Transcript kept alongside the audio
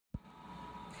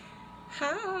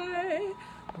Hi,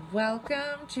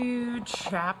 welcome to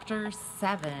chapter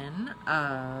 7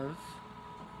 of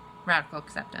Radical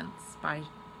Acceptance by,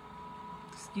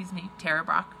 Tara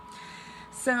Brach.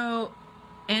 So,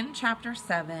 in chapter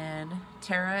 7,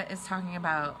 Tara is talking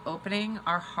about opening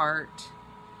our heart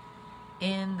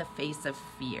in the face of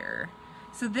fear.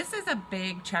 So this is a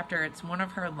big chapter. It's one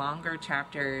of her longer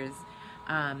chapters,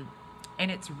 and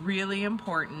it's really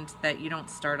important that you don't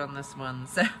start on this one.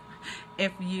 So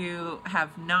if you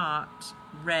have not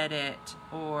read it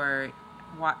or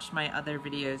watched my other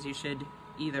videos, you should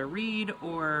either read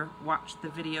or watch the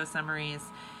video summaries,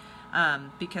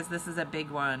 because this is a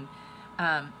big one.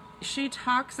 She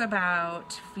talks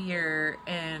about fear,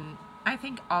 and I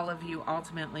think all of you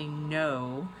ultimately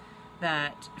know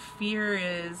that fear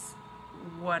is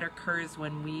what occurs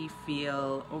when we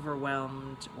feel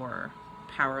overwhelmed or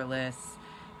powerless,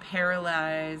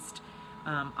 paralyzed.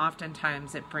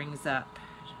 Oftentimes it brings up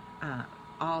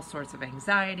all sorts of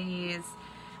anxieties.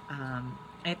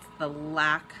 It's the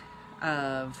lack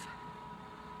of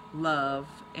love.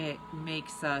 It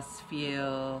makes us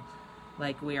feel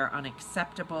like we are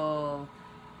unacceptable.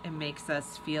 It makes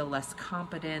us feel less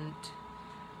competent.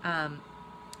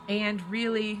 And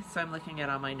really, so I'm looking at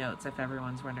all my notes if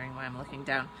everyone's wondering why I'm looking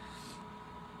down.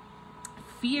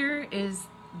 Fear is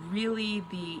really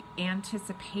the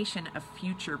anticipation of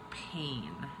future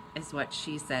pain, is what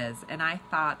she says. And I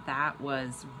thought that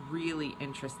was really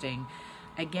interesting.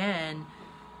 Again,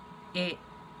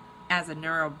 as a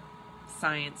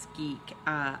neuroscience geek,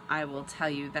 I will tell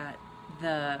you that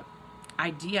the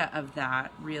idea of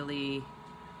that really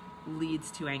leads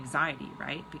to anxiety,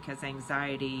 right? Because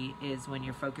anxiety is when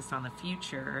you're focused on the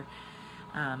future,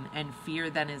 and fear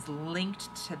then is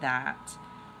linked to that.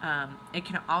 It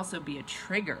can also be a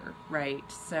trigger, right?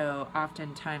 So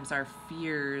oftentimes our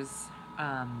fears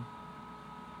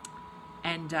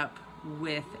end up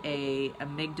with a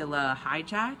amygdala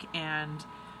hijack, and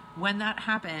when that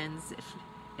happens,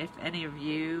 if any of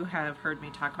you have heard me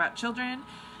talk about children,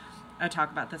 I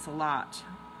talk about this a lot.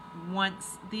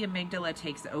 Once the amygdala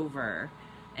takes over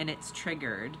and it's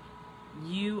triggered,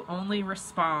 you only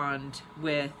respond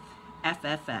with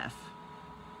FFF,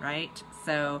 right?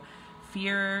 So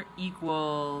fear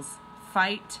equals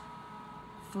fight,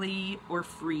 flee, or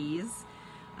freeze.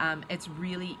 It's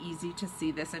really easy to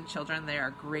see this in children. They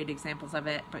are great examples of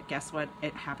it, but guess what?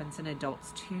 It happens in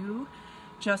adults too.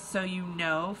 Just so you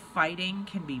know, fighting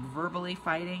can be verbally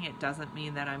fighting. It doesn't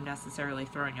mean that I'm necessarily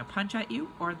throwing a punch at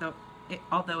you,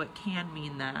 although it can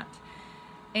mean that.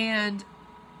 And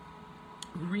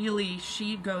really,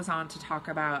 she goes on to talk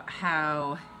about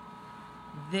how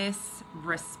this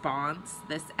response,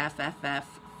 this FFF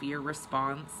fear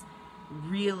response,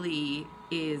 really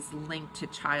is linked to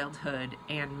childhood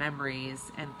and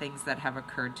memories and things that have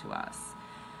occurred to us.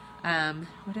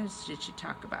 What else did she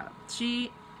talk about?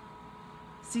 She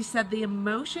said the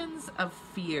emotions of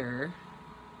fear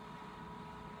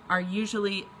are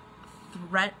usually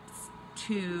threats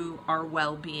to our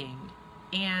well-being.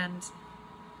 And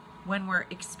when we're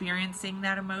experiencing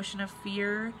that emotion of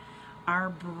fear, our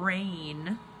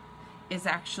brain is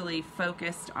actually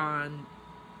focused on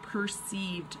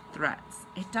perceived threats.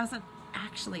 It doesn't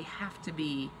actually have to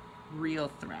be real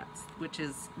threats, which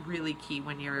is really key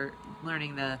when you're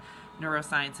learning the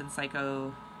neuroscience and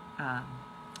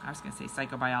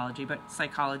psychobiology, but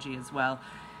psychology as well.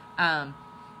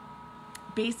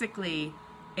 Basically,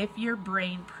 if your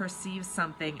brain perceives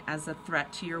something as a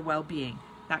threat to your well-being,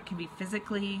 that can be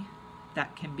physically,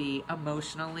 that can be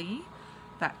emotionally,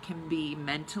 that can be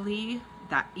mentally,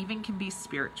 that even can be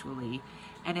spiritually.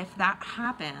 And if that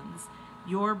happens,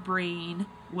 your brain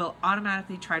will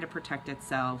automatically try to protect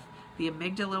itself. The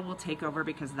amygdala will take over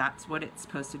because that's what it's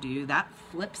supposed to do. That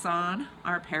flips on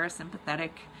our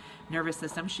parasympathetic nervous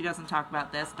system. She doesn't talk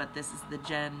about this, but this is the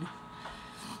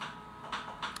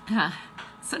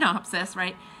synopsis,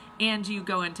 right? And you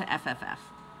go into FFF.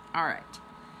 All right.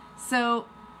 So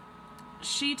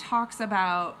she talks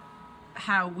about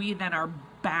how we then are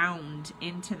bound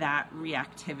into that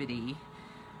reactivity.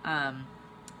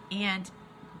 And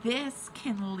this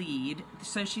can lead,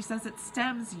 so she says it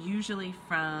stems usually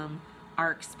from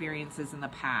our experiences in the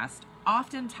past.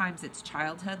 Oftentimes it's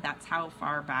childhood. That's how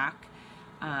far back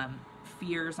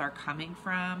fears are coming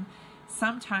from.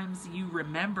 Sometimes you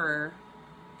remember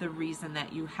the reason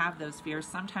that you have those fears.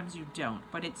 Sometimes you don't,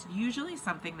 but it's usually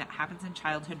something that happens in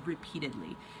childhood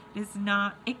repeatedly.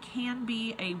 It can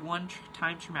be a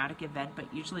one-time traumatic event,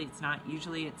 but usually it's not.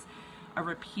 Usually it's a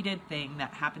repeated thing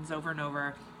that happens over and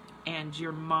over, and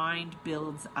your mind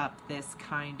builds up this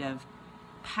kind of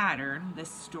pattern, this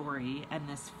story and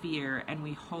this fear, and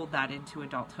we hold that into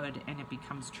adulthood, and it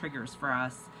becomes triggers for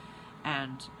us.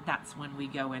 And that's when we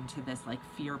go into this like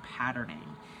fear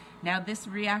patterning. Now, this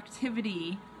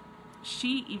reactivity,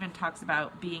 she even talks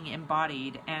about being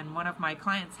embodied, and one of my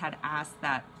clients had asked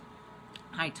that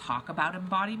I talk about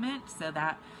embodiment, so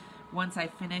that once I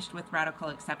finished with radical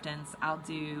acceptance, I'll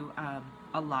do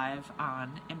a live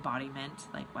on embodiment,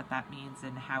 like what that means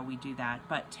and how we do that.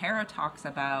 But Tara talks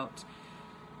about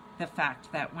the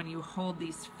fact that when you hold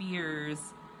these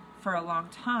fears for a long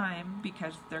time,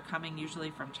 because they're coming usually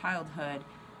from childhood,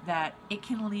 that it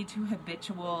can lead to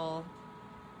habitual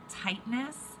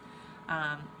tightness.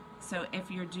 So if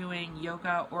you're doing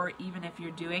yoga, or even if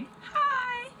you're doing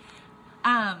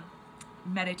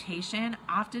meditation,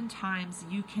 oftentimes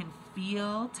you can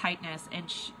feel tightness.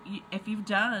 And if you've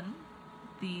done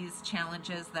these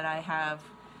challenges that I have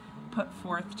put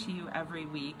forth to you every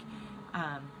week,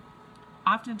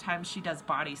 oftentimes she does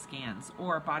body scans,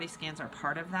 or body scans are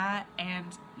part of that.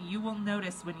 And you will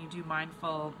notice when you do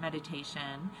mindful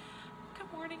meditation,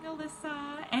 good morning,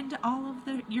 Alyssa, and all of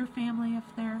your family if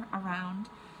they're around.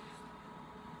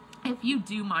 If you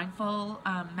do mindful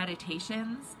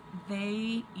meditations,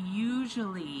 they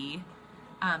usually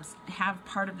have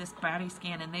part of this body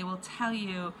scan, and they will tell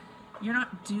you you're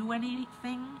not doing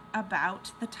anything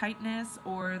about the tightness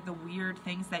or the weird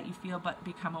things that you feel, but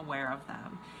become aware of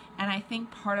them. And I think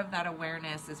part of that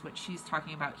awareness is what she's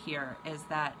talking about here, is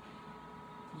that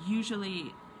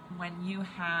usually when you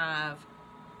have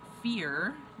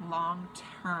fear,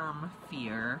 long-term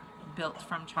fear built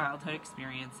from childhood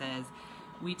experiences,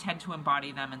 we tend to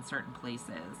embody them in certain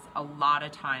places. A lot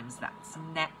of times that's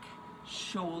neck,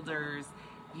 shoulders,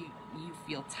 you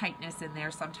feel tightness in there.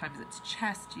 Sometimes it's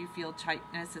chest, you feel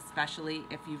tightness, especially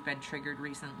if you've been triggered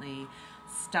recently.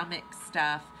 Stomach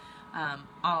stuff,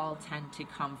 all tend to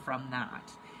come from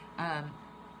that.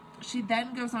 She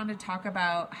then goes on to talk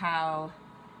about how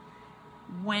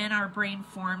when our brain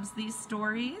forms these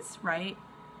stories, right,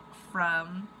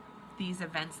 from these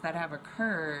events that have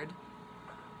occurred,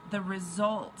 the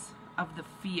result of the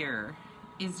fear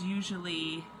is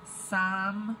usually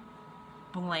some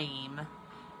blame.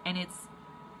 And it's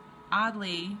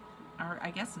oddly, or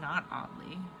I guess not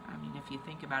oddly, I mean, if you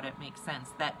think about it, it makes sense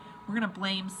that we're going to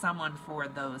blame someone for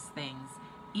those things.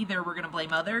 Either we're going to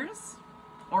blame others,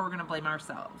 or we're going to blame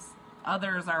ourselves.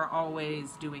 Others are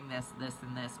always doing this, this,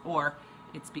 and this, or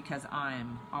it's because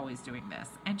I'm always doing this.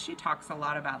 And she talks a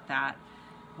lot about that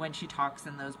when she talks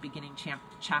in those beginning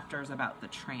chapters about the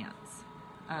trance,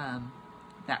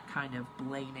 that kind of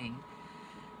blaming.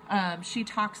 She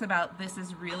talks about this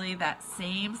is really that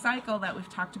same cycle that we've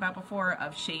talked about before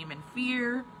of shame and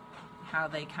fear, how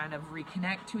they kind of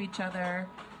reconnect to each other.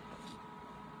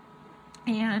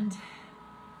 And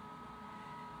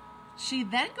she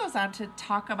then goes on to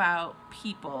talk about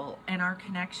people and our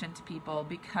connection to people,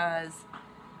 because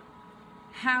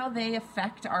how they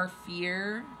affect our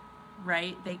fear,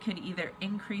 right? They could either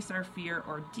increase our fear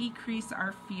or decrease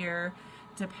our fear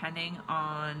depending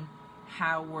on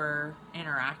how we're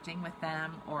interacting with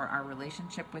them or our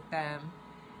relationship with them.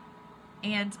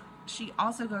 And she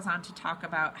also goes on to talk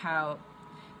about how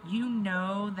you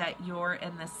know that you're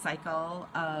in this cycle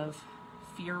of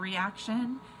fear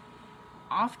reaction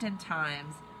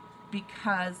oftentimes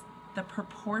because the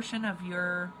proportion of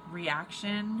your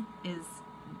reaction is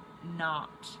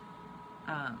not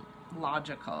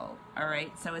logical, all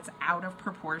right? So it's out of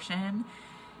proportion.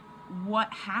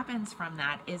 What happens from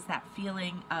that is that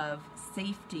feeling of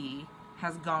safety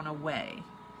has gone away.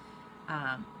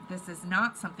 This is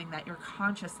not something that you're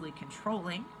consciously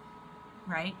controlling,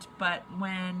 right? But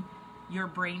when your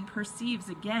brain perceives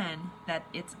again that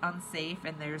it's unsafe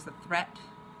and there's a threat,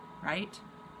 right?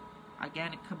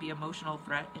 Again, it could be emotional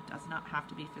threat. It does not have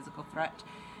to be physical threat.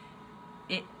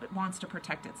 It wants to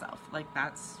protect itself. Like,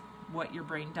 that's what your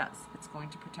brain does. It's going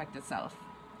to protect itself.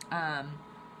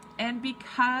 And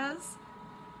because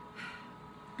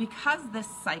this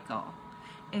cycle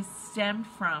is stemmed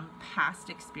from past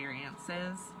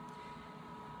experiences,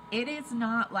 it is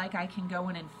not like I can go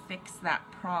in and fix that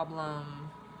problem,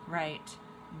 right,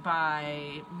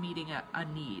 by meeting a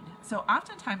need. So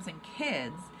oftentimes in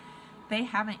kids, they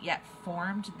haven't yet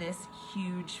formed this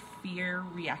huge fear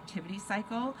reactivity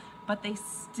cycle, but they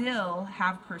still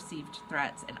have perceived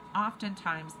threats, and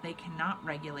oftentimes they cannot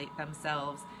regulate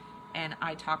themselves. And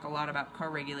I talk a lot about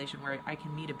co-regulation, where I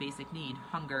can meet a basic need,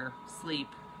 hunger, sleep,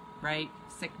 right,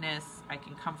 sickness, I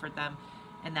can comfort them,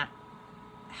 and that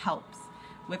helps.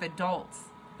 With adults,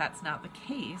 that's not the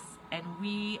case, and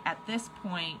we, at this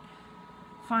point,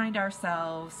 find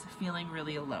ourselves feeling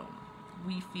really alone.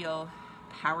 We feel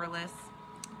powerless.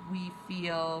 we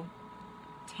feel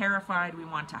terrified, we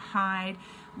want to hide.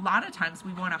 A lot of times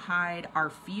we want to hide our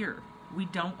fear. We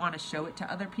don't want to show it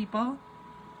to other people.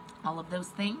 All of those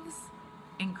things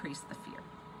increase the fear.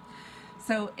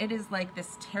 So it is like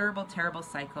this terrible, terrible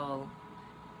cycle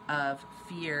of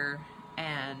fear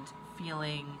and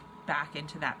feeling back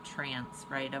into that trance,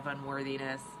 right, of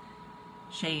unworthiness,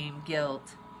 shame,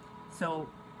 guilt. So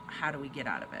how do we get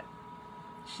out of it?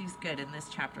 She's good. In this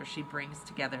chapter, she brings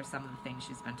together some of the things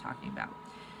she's been talking about.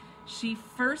 She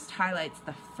first highlights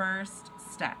the first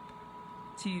step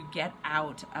to get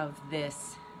out of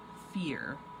this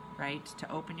fear, right?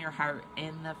 To open your heart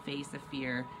in the face of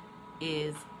fear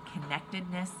is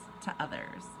connectedness to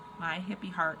others. My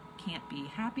hippie heart can't be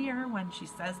happier when she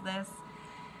says this.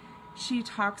 She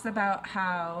talks about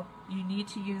how you need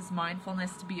to use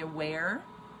mindfulness to be aware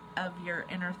of your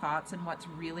inner thoughts and what's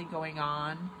really going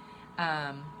on.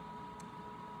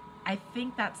 I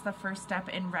think that's the first step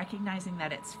in recognizing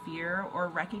that it's fear, or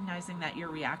recognizing that your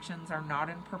reactions are not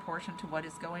in proportion to what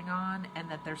is going on and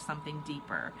that there's something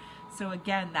deeper. So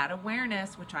again, that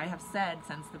awareness, which I have said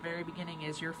since the very beginning,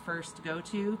 is your first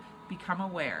go-to. Become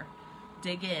aware.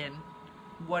 Dig in.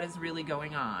 What is really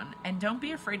going on? And don't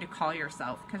be afraid to call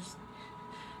yourself, because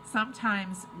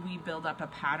sometimes we build up a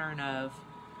pattern of,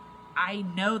 I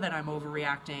know that I'm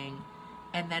overreacting,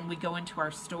 and then we go into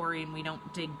our story and we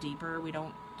don't dig deeper. We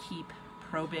don't keep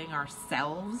probing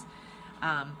ourselves,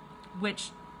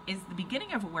 which is the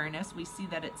beginning of awareness. We see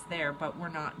that it's there, but we're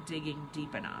not digging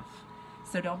deep enough.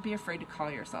 So don't be afraid to call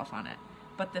yourself on it.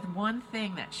 But the one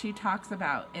thing that she talks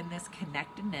about in this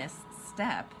connectedness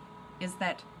step is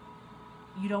that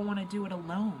you don't want to do it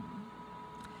alone.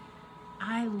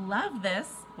 I love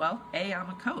this. Well, I'm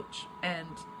a coach.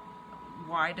 And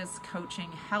why does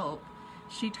coaching help?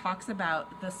 She talks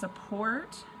about the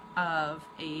support of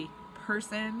a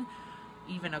person,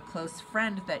 even a close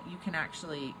friend that you can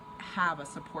actually have a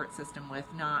support system with,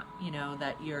 not,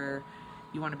 that you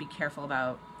want to be careful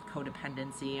about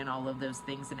codependency and all of those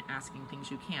things and asking things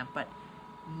you can't, but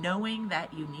knowing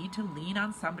that you need to lean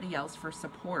on somebody else for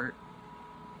support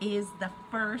is the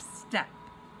first step.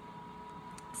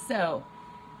 So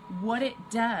what it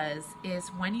does is,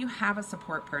 when you have a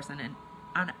support person,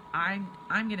 and I'm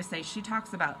going to say, she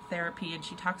talks about therapy and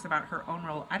she talks about her own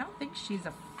role. I don't think she's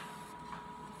a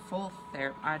full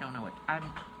therapist. I don't know what,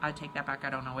 I take that back. I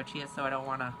don't know what she is, so I don't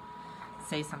want to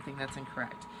say something that's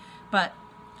incorrect. But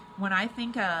when I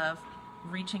think of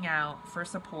reaching out for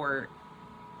support,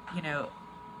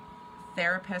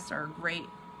 therapists are a great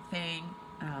thing.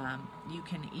 You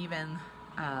can even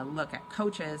look at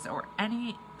coaches or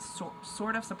any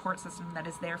sort of support system that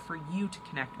is there for you to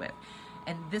connect with.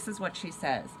 And this is what she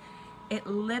says. It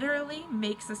literally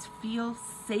makes us feel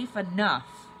safe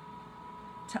enough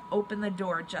to open the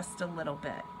door just a little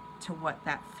bit to what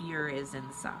that fear is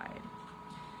inside.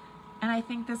 And I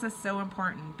think this is so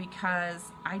important,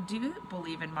 because I do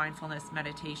believe in mindfulness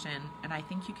meditation, and I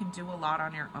think you can do a lot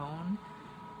on your own,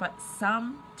 but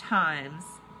sometimes,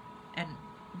 and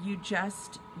you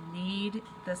just need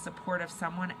the support of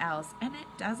someone else, and it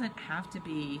doesn't have to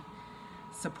be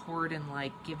support in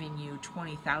like giving you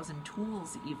 20,000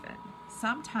 tools even.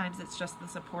 Sometimes it's just the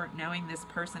support knowing this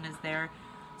person is there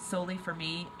solely for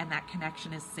me, and that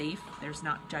connection is safe. There's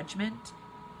not judgment,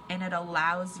 and it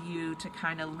allows you to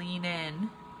kind of lean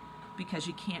in, because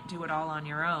you can't do it all on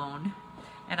your own.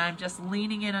 And I'm just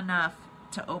leaning in enough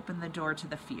to open the door to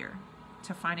the fear,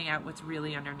 to finding out what's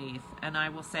really underneath. And I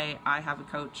will say, I have a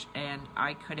coach, and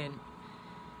I couldn't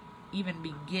even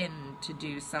begin to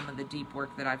do some of the deep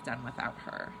work that I've done without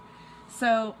her.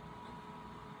 So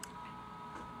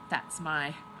that's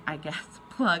my, I guess,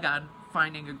 plug on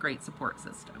finding a great support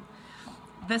system.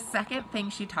 The second thing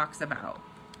she talks about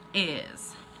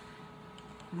is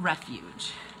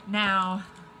refuge. Now,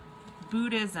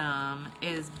 Buddhism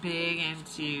is big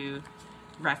into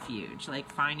refuge,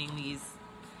 like finding these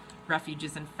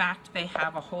refuges. In fact, they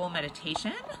have a whole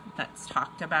meditation that's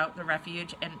talked about the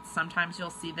refuge, and sometimes you'll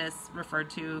see this referred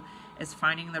to as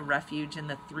finding the refuge in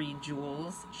the 3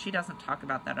 jewels. She doesn't talk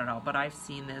about that at all, but I've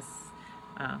seen this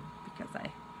because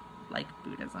I like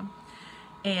Buddhism.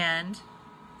 And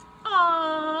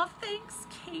thanks,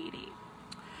 Katie.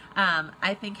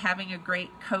 I think having a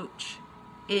great coach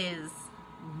is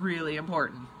really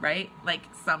important, right? Like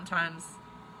sometimes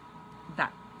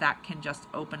that can just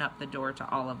open up the door to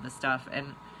all of the stuff.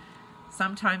 And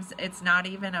sometimes it's not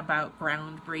even about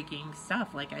groundbreaking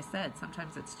stuff. Like I said,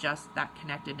 sometimes it's just that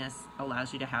connectedness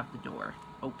allows you to have the door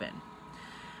open.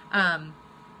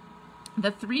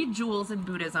 The 3 jewels in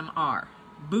Buddhism are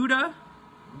Buddha,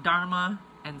 Dharma,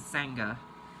 and Sangha.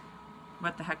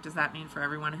 What the heck does that mean for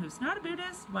everyone who's not a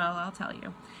Buddhist? Well, I'll tell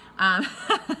you.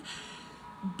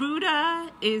 Buddha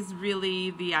is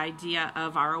really the idea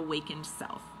of our awakened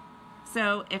self.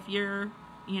 So if you're,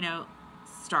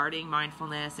 starting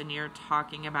mindfulness and you're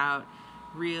talking about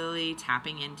really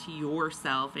tapping into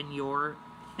yourself and your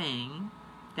thing,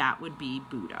 that would be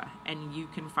Buddha. And you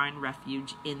can find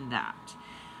refuge in that.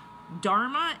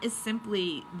 Dharma is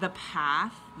simply the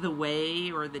path, the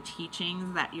way, or the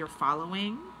teachings that you're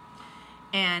following.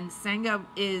 And Sangha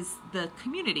is the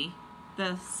community,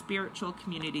 the spiritual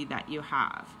community that you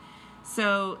have.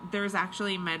 So there's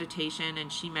actually meditation,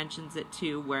 and she mentions it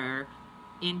too, where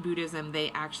in Buddhism, they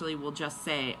actually will just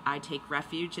say, I take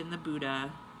refuge in the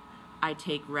Buddha, I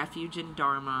take refuge in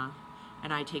Dharma,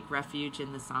 and I take refuge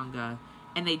in the Sangha.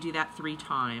 And they do that 3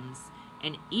 times.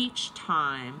 And each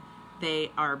time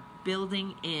they are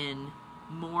building in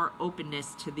more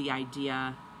openness to the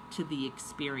idea, to the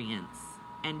experience,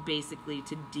 and basically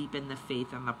to deepen the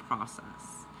faith in the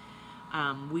process.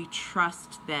 We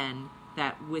trust then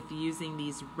that with using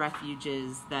these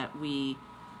refuges that we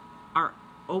are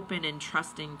open and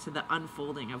trusting to the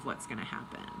unfolding of what's going to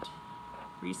happen.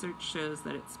 Research shows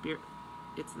that it's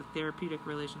the therapeutic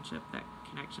relationship that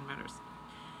connection matters.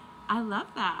 I love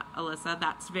that, Alyssa.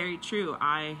 That's very true.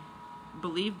 I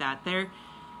believe that.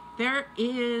 There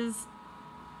is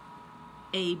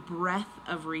a breadth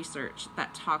of research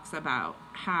that talks about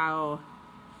how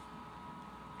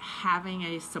having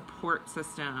a support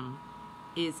system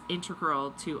is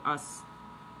integral to us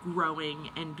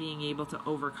growing and being able to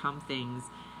overcome things.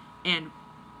 And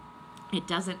it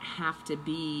doesn't have to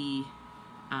be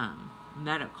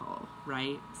medical,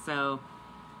 right? So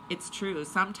it's true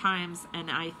sometimes. And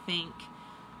I think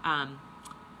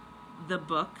the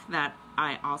book that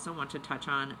I also want to touch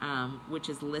on, which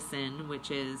is Listen,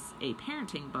 which is a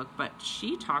parenting book, but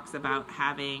she talks about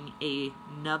having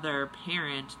another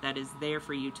parent that is there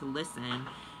for you to listen,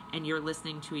 and you're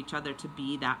listening to each other to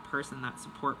be that person, that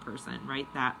support person,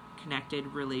 right? That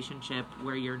connected relationship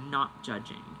where you're not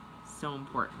judging. So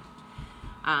important.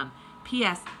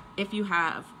 P.S. If you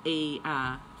have a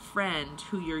friend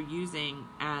who you're using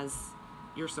as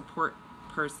your support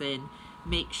person,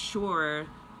 make sure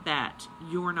that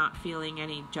you're not feeling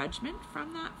any judgment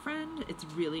from that friend. It's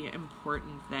really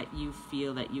important that you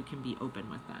feel that you can be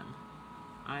open with them.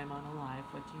 I'm on a live.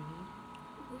 What do you need?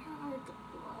 Where are the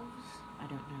gloves? I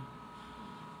don't know.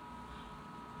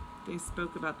 They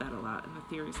spoke about that a lot in the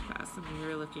theories class, and we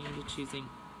were looking into choosing.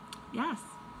 Yes,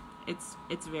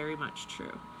 it's very much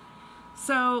true.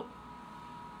 So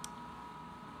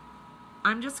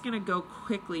I'm just going to go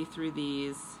quickly through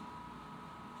these.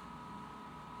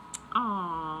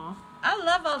 Aww, I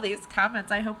love all these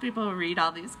comments. I hope people read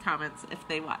all these comments if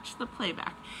they watch the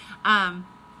playback.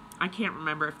 I can't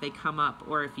remember if they come up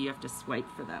or if you have to swipe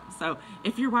for them. So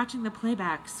if you're watching the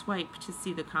playback, swipe to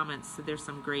see the comments. So there's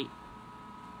some great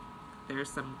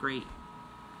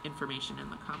information in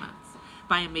the comments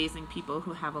by amazing people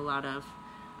who have a lot of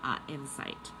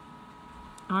insight.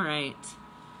 All right.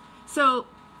 So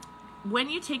when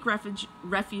you take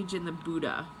refuge in the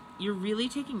Buddha, you're really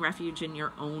taking refuge in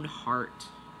your own heart.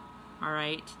 All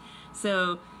right.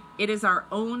 So it is our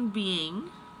own being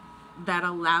that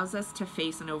allows us to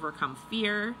face and overcome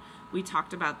fear. We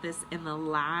talked about this in the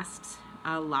last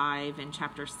live in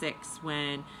chapter 6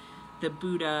 when the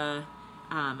Buddha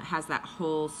has that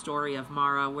whole story of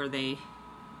Mara where he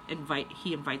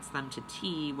invites them to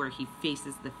tea, where he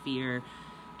faces the fear.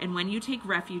 And when you take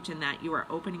refuge in that, you are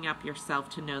opening up yourself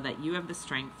to know that you have the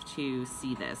strength to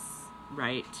see this,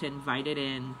 right? To invite it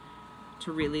in,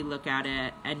 to really look at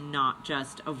it and not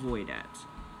just avoid it.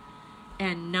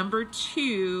 And number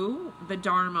 2, the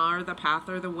Dharma or the path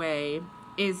or the way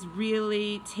is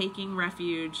really taking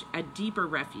refuge, a deeper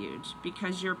refuge,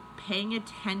 because you're paying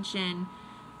attention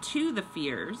to the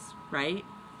fears, right?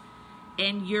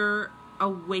 And you're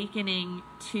awakening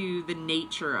to the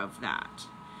nature of that.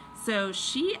 So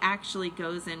she actually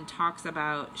goes and talks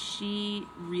about, she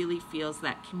really feels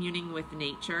that communing with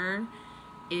nature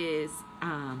is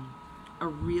a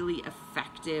really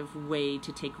effective way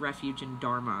to take refuge in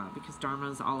Dharma, because Dharma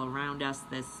is all around us,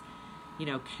 this,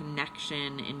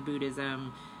 connection in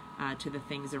Buddhism to the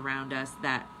things around us,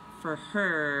 that for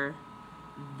her,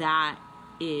 that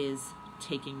is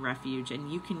taking refuge.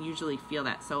 And you can usually feel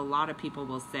that. So a lot of people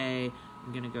will say,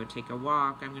 I'm going to go take a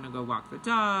walk, I'm going to go walk the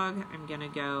dog, I'm going to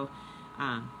go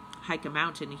hike a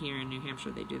mountain here in New Hampshire.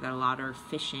 They do that a lot, or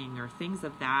fishing, or things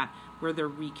of that, where they're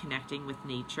reconnecting with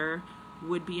nature,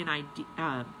 would be an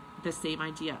idea, the same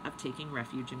idea of taking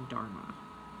refuge in Dharma.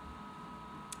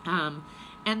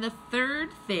 And the third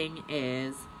thing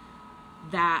is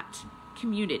that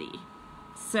community.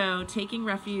 So taking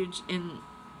refuge in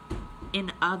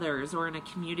others or in a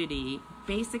community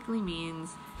basically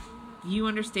means you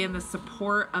understand the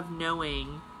support of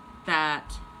knowing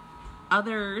that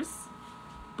others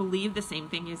believe the same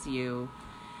thing as you,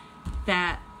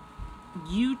 that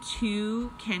you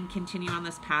too can continue on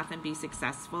this path and be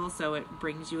successful. So it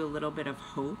brings you a little bit of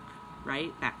hope,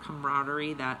 right? That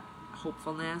camaraderie, that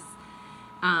hopefulness.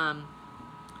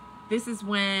 This is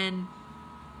when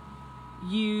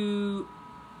you're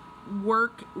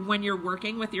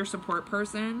working with your support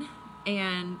person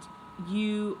and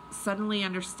you suddenly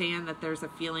understand that there's a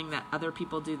feeling that other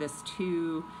people do this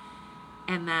too,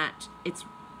 and that it's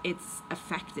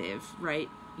effective, right?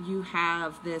 You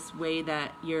have this way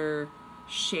that your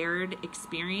shared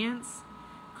experience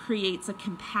creates a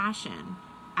compassion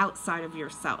outside of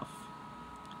yourself.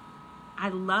 I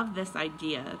love this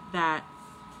idea that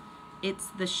it's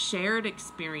the shared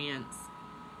experience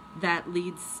that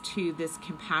leads to this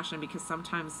compassion, because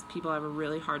sometimes people have a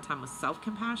really hard time with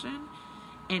self-compassion,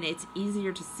 and it's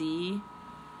easier to see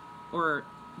or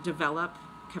develop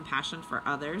compassion for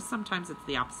others. Sometimes it's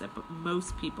the opposite, but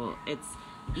most people, it's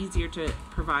easier to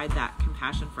provide that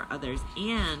compassion for others.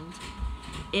 And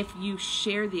if you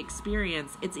share the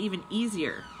experience, it's even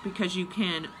easier because you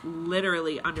can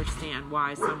literally understand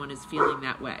why someone is feeling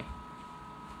that way.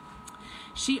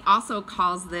 She also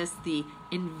calls this the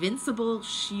invincible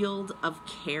shield of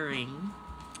caring,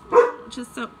 which is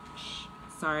so...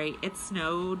 Sorry, it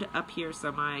snowed up here,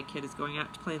 so my kid is going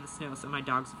out to play in the snow, so my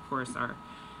dogs, of course, are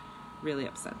really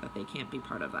upset that they can't be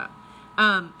part of that.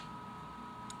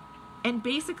 And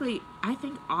basically, I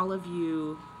think all of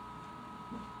you,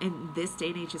 in this day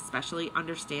and age especially,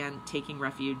 understand taking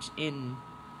refuge in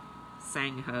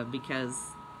Sangha,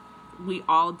 because we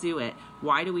all do it.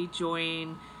 Why do we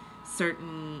join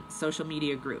certain social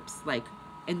media groups? Like,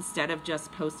 instead of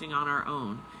just posting on our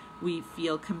own, we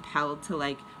feel compelled to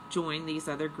like join these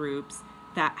other groups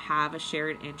that have a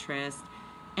shared interest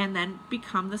and then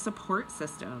become the support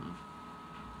system.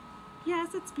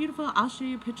 Yes, it's beautiful. I'll show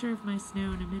you a picture of my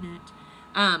snow in a minute.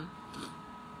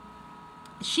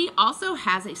 She also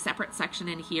has a separate section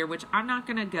in here, which I'm not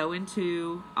going to go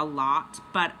into a lot,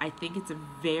 but I think it's a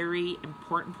very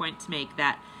important point to make,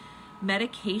 that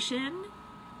medication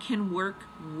can work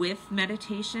with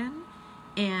meditation,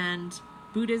 and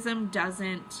Buddhism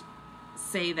doesn't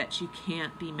say that you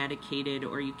can't be medicated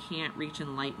or you can't reach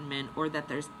enlightenment, or that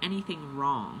there's anything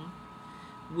wrong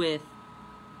with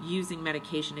using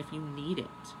medication if you need it.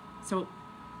 So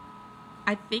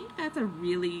I think that's a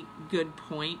really good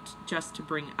point just to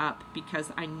bring up,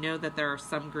 because I know that there are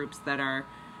some groups that are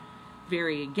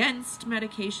very against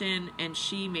medication, and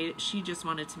she just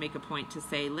wanted to make a point to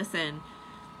say, listen,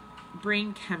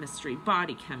 brain chemistry,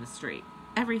 body chemistry,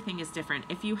 everything is different.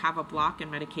 If you have a block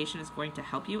and medication is going to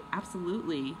help you,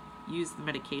 absolutely use the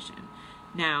medication.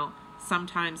 Now,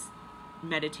 sometimes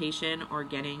meditation or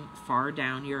getting far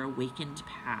down your awakened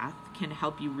path can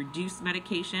help you reduce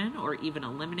medication or even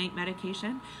eliminate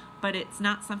medication, but it's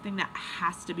not something that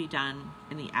has to be done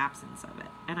in the absence of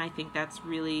it. And I think that's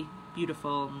really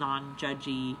beautiful,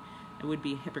 non-judgy. It would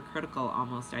be hypocritical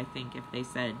almost, I think, if they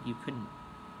said you couldn't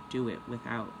do it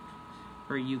without,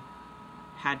 or you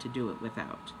had to do it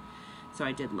without. So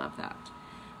I did love that.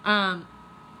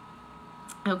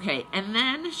 Okay, and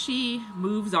then she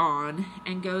moves on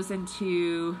and goes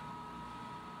into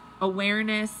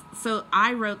awareness. So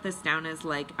I wrote this down as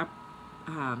like a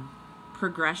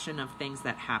progression of things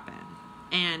that happen.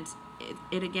 And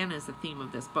it again is the theme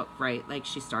of this book, right? Like,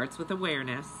 she starts with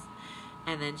awareness,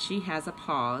 and then she has a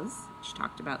pause. She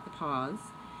talked about the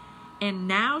pause. And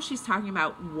now she's talking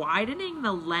about widening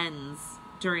the lens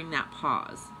during that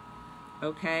pause,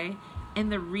 okay?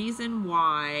 And the reason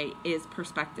why is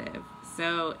perspective.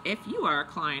 So if you are a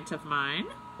client of mine,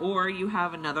 or you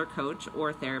have another coach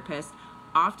or therapist,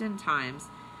 oftentimes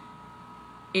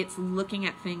it's looking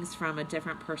at things from a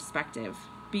different perspective,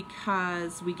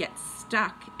 because we get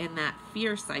stuck in that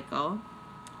fear cycle,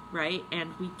 right?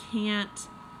 And we can't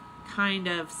kind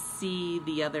of see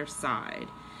the other side.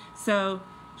 So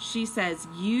she says,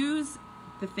 use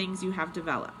the things you have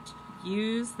developed.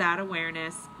 Use that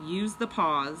awareness, use the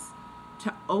pause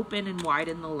to open and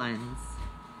widen the lens.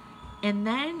 And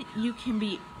then you can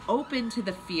be open to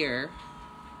the fear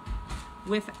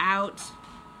without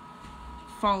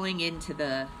falling into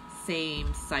the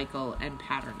same cycle and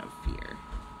pattern of fear.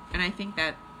 And I think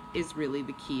that is really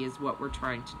the key, is what we're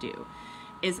trying to do,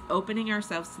 is opening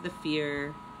ourselves to the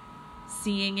fear,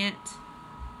 seeing it,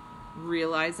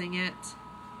 realizing it,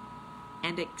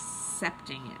 and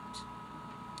accepting it.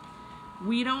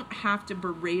 We don't have to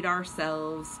berate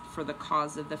ourselves for the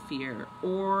cause of the fear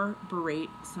or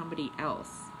berate somebody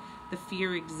else. The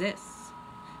fear exists.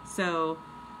 So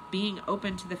being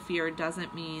open to the fear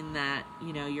doesn't mean that,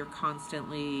 you're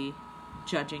constantly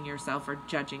judging yourself or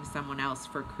judging someone else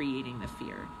for creating the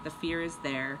fear. The fear is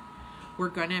there. We're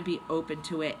going to be open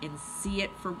to it and see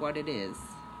it for what it is.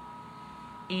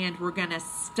 And we're going to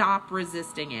stop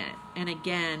resisting it. And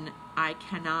again, I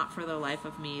cannot for the life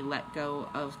of me let go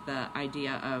of the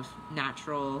idea of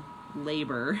natural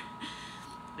labor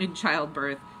in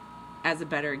childbirth as a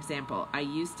better example. I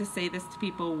used to say this to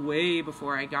people way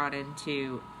before I got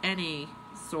into any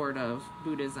sort of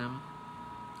Buddhism.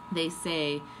 They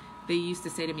used to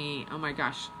say to me, oh my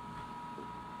gosh,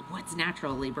 what's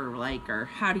natural labor like? Or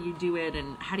how do you do it?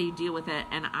 And how do you deal with it?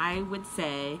 And I would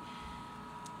say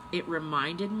it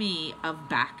reminded me of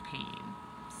back pain.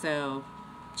 So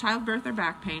childbirth or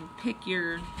back pain, pick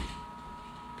your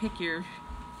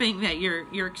thing that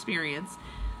you're experiencing,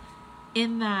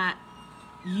 in that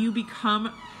you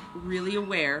become really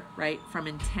aware, right, from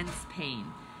intense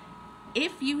pain.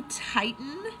 If you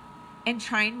tighten and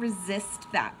try and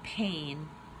resist that pain,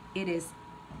 it is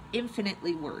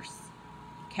infinitely worse.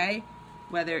 Okay?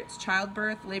 Whether it's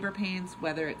childbirth, labor pains,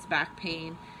 whether it's back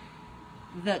pain,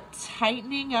 the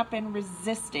tightening up and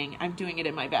resisting, I'm doing it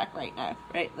in my back right now,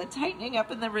 right? The tightening up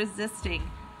and the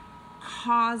resisting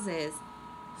causes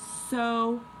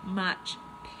so much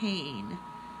pain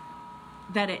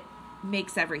that it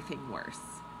makes everything worse.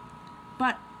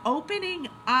 But opening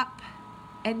up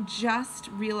and just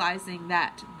realizing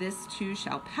that this too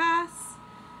shall pass,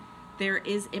 there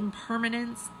is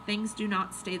impermanence, things do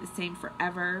not stay the same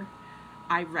forever.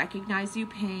 I recognize you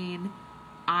pain.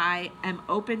 I am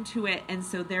open to it, and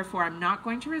so therefore I'm not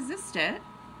going to resist it,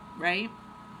 right?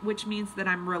 Which means that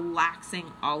I'm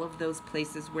relaxing all of those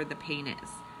places where the pain is.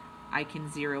 I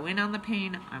can zero in on the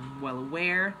pain. I'm well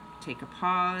aware, take a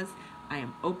pause. I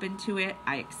am open to it.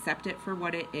 I accept it for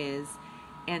what it is,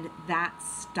 and that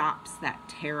stops that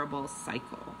terrible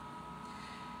cycle.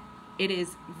 It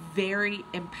is very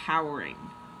empowering,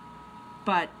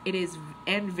 but it is,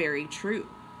 and very true,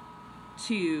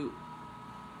 to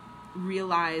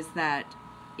realize that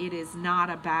it is not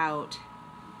about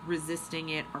resisting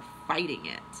it or fighting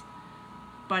it,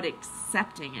 but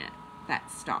accepting it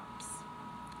that stops.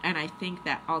 And I think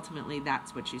that ultimately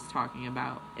that's what she's talking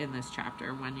about in this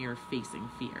chapter when you're facing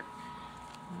fear.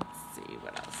 Let's see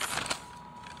what else.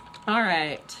 All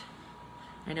right.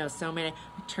 I know so many,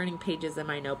 turning pages in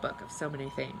my notebook of so many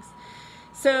things.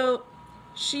 So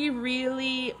she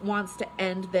really wants to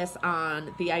end this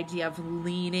on the idea of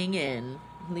leaning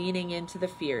into the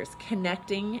fears,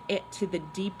 connecting it to the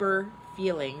deeper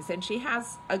feelings. And she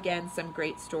has, again, some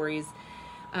great stories.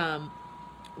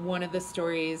 One of the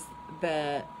stories,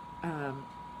 the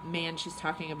man she's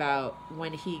talking about,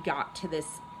 when he got to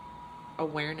this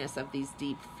awareness of these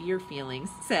deep fear feelings,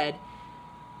 said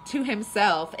to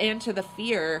himself and to the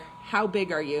fear, how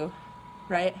big are you,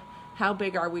 right? How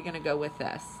big are we going to go with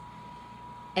this?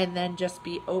 And then just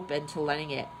be open to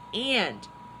letting it. And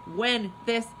when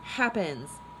this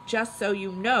happens, just so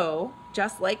you know,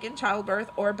 just like in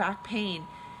childbirth or back pain,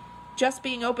 just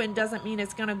being open doesn't mean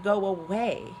it's going to go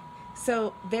away.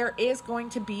 So there is going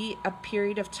to be a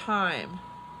period of time,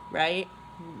 right?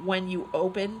 When you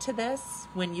open to this,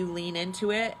 when you lean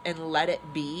into it and let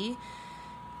it be,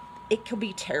 it could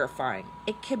be terrifying.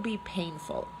 It could be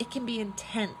painful. It can be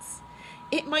intense.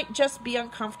 It might just be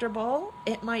uncomfortable.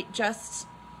 It might just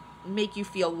make you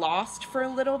feel lost for a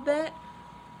little bit.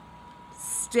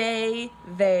 Stay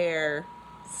there.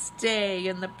 Stay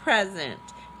in the present.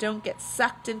 Don't get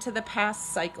sucked into the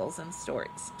past cycles and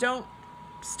stories. Don't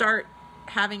start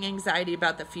having anxiety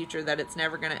about the future, that it's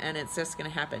never going to end, it's just going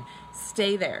to happen.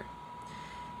 Stay there.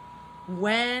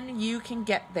 When you can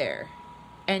get there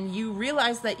and you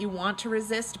realize that you want to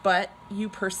resist, but you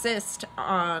persist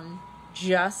on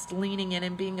just leaning in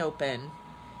and being open,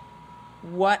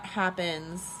 what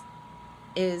happens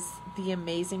is the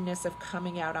amazingness of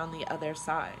coming out on the other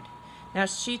side. Now,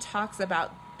 she talks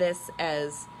about this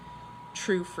as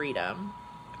true freedom,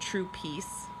 true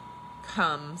peace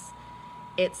comes.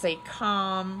 It's a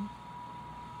calm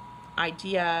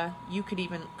idea. You could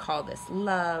even call this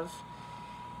love.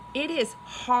 It is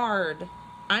hard.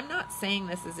 I'm not saying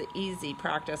this is an easy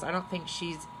practice. I don't think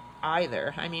she's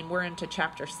either. I mean, we're into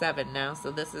chapter 7 now,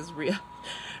 so this is real,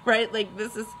 right? Like,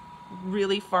 this is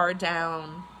really far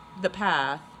down the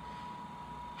path.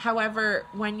 However,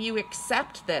 when you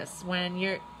accept this, when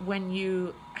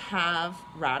you have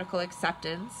radical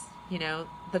acceptance,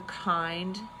 the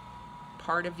kind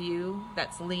part of you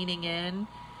that's leaning in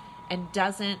and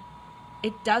doesn't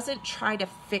It doesn't try to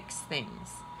fix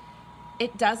things.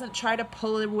 It doesn't try to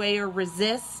pull away or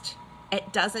resist.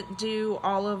 It doesn't do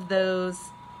all of those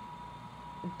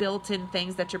built-in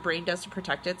things that your brain does to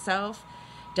protect itself.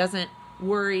 Doesn't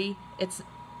worry.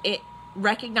 It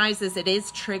recognizes it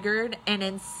is triggered, and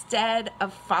instead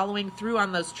of following through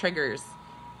on those triggers,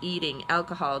 eating,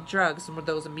 alcohol, drugs, some of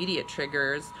those immediate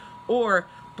triggers, or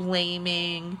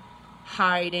blaming,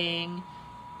 hiding,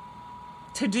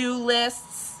 to-do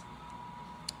lists,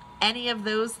 any of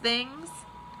those things,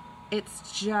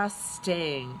 it's just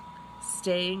staying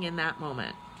in that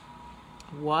moment.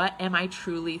 What am I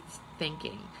truly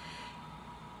thinking?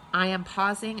 I am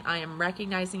pausing. I am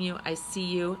recognizing you. I see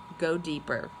you. Go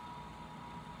deeper.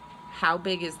 How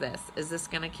big is this? Is this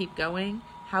going to keep going?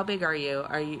 How big are you?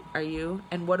 Are you?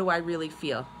 And what do I really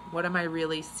feel? What am I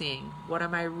really seeing? What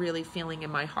am I really feeling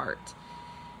in my heart?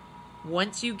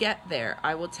 Once you get there,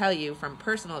 I will tell you from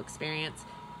personal experience,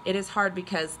 it is hard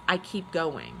because I keep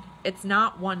going. It's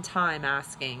not one time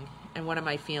asking, and what am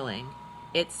I feeling?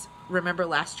 It's, remember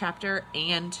last chapter,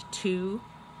 and two,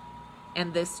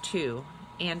 and this too.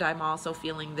 And I'm also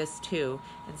feeling this too.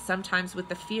 And sometimes with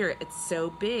the fear, it's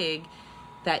so big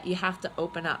that you have to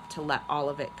open up to let all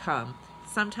of it come.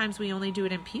 Sometimes we only do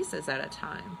it in pieces at a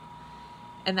time.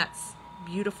 And that's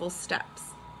beautiful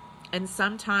steps. And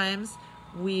sometimes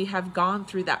we have gone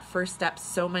through that first step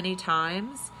so many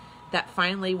times that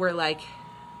finally we're like,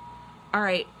 all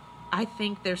right, I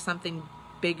think there's something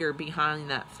bigger behind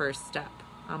that first step.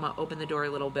 I'm going to open the door a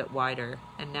little bit wider,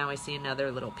 and now I see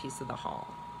another little piece of the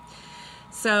hall.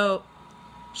 So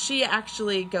she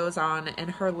actually goes on,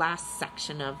 and her last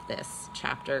section of this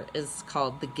chapter is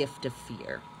called The Gift of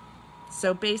Fear.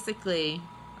 So basically,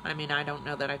 I mean, I don't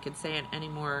know that I could say it any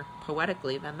more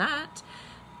poetically than that,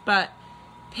 but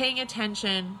paying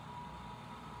attention,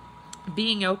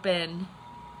 being open,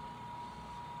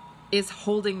 is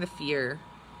holding the fear.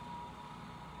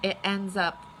 It ends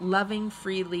up loving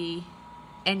freely,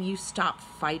 and you stop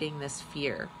fighting this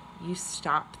fear. You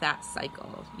stop that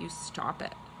cycle. You stop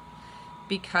it.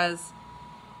 Because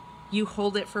you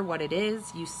hold it for what it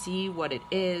is. You see what it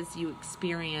is. You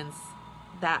experience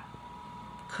that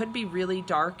could be really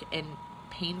dark and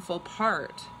painful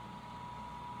part.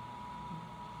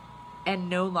 And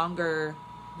no longer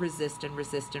resist and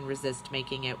resist and resist,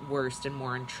 making it worse and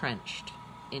more entrenched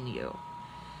in you.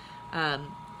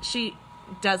 She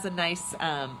does a nice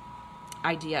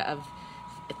idea of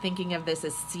thinking of this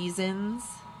as seasons,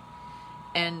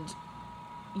 and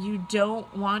you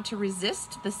don't want to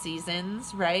resist the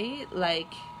seasons, right?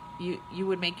 Like you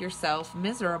would make yourself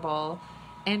miserable.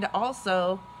 And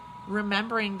also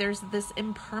remembering there's this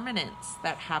impermanence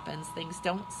that happens. Things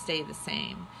don't stay the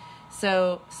same.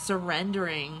 So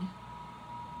surrendering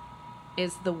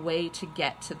is the way to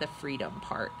get to the freedom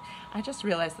part. I just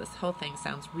realized this whole thing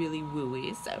sounds really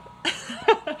wooey, so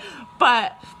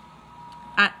but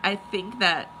I think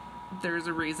that there's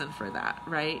a reason for that,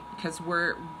 right? Because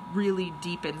we're really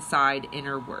deep inside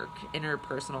inner work, inner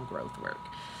personal growth work.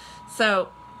 So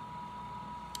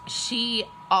she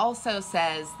also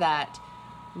says that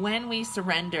when we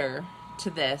surrender to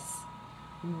this,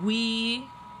 we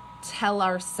tell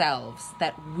ourselves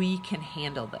that we can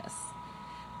handle this.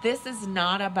 This is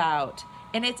not about,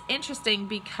 and it's interesting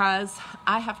because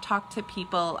I have talked to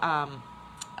people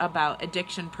about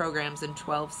addiction programs and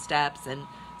 12 steps, and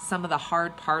some of the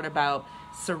hard part about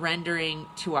surrendering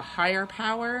to a higher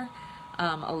power.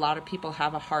 A lot of people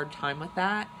have a hard time with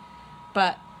that.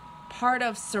 But part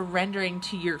of surrendering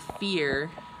to your fear,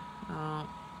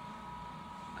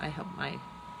 I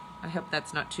hope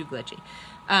that's not too glitchy.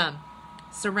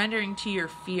 Surrendering to your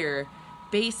fear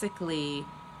basically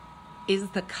is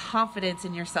the confidence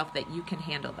in yourself that you can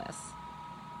handle this.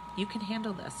 You can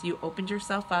handle this. You opened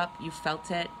yourself up. You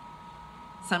felt it.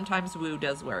 Sometimes woo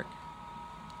does work.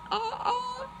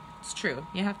 It's true.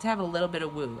 You have to have a little bit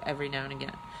of woo every now and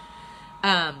again.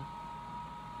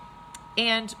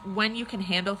 And when you can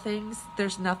handle things,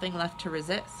 there's nothing left to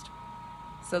resist.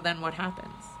 So then what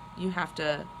happens? You have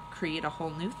to create a whole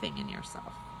new thing in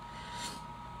yourself.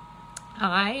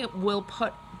 I will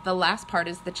put, the last part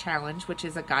is the challenge, which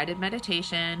is a guided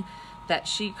meditation that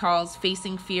she calls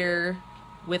Facing Fear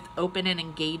with Open and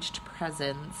Engaged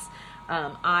Presence.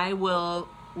 I will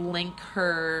link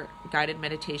her guided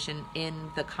meditation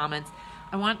in the comments.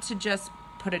 I want to just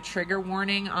put a trigger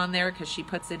warning on there because she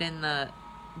puts it in the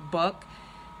book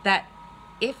that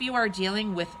if you are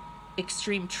dealing with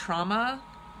extreme trauma,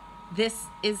 this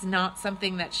is not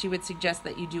something that she would suggest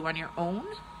that you do on your own,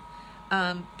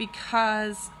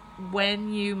 because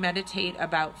when you meditate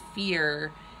about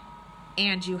fear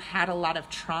and you had a lot of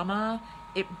trauma,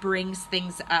 it brings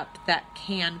things up that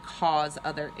can cause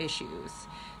other issues.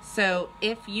 So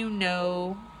if you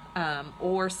know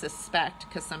or suspect,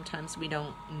 because sometimes we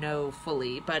don't know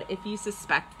fully, but if you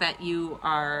suspect that you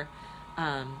are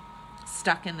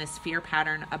stuck in this fear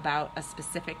pattern about a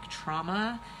specific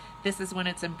trauma, this is when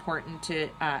it's important to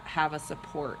have a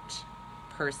support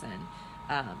person,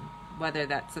 whether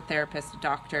that's a therapist, a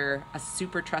doctor, a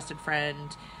super trusted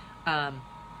friend,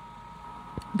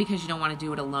 because you don't want to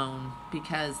do it alone,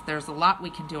 because there's a lot we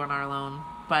can do on our own,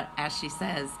 but as she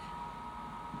says,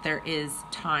 there is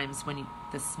times when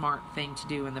the smart thing to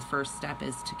do and the first step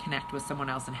is to connect with someone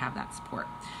else and have that support.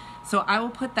 So I will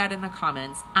put that in the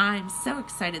comments. I'm so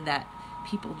excited that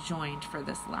people joined for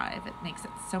this live. It makes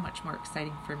it so much more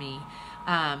exciting for me.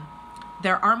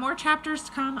 There are more chapters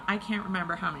to come. I can't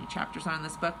remember how many chapters are in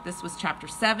this book. This was chapter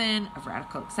 7 of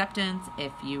Radical Acceptance.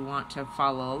 If you want to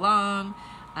follow along,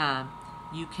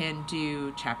 you can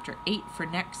do chapter 8 for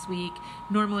next week.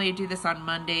 Normally I do this on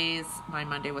Mondays. My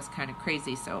Monday was kind of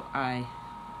crazy, so I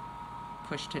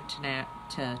pushed it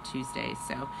to Tuesday.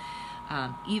 So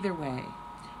either way,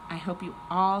 I hope you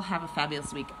all have a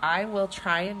fabulous week. I will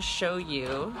try and show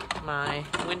you my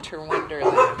winter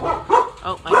wonderland.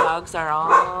 Oh, my dogs are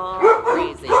all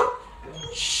crazy.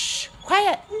 Shh,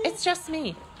 quiet. It's just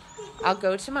me. I'll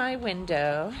go to my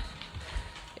window,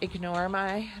 ignore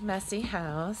my messy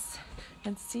house,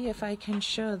 and see if I can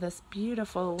show this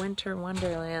beautiful winter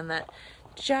wonderland that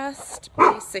just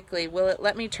basically, will it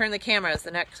let me turn the camera is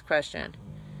the next question.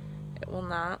 It will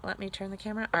not let me turn the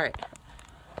camera. All right.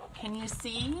 Can you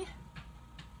see?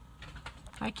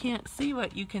 I can't see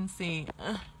what you can see.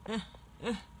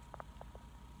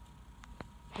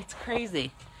 It's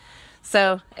crazy.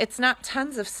 So it's not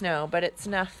tons of snow, but it's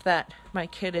enough that my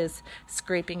kid is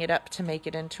scraping it up to make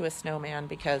it into a snowman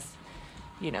because,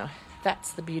 you know,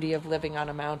 that's the beauty of living on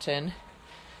a mountain.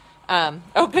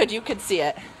 Oh, good, you could see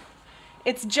it.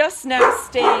 It's just now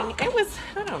staying, it was,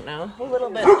 I don't know, a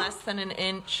little bit less than an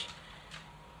inch.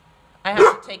 I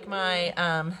have to take my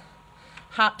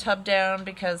hot tub down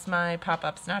because my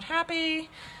pop-up's not happy,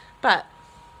 but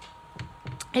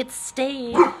it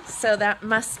stayed, so that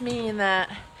must mean that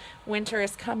winter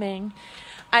is coming.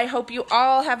 I hope you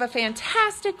all have a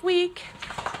fantastic week.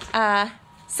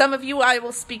 Some of you I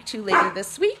will speak to later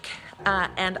this week,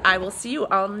 and I will see you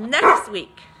all next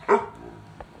week.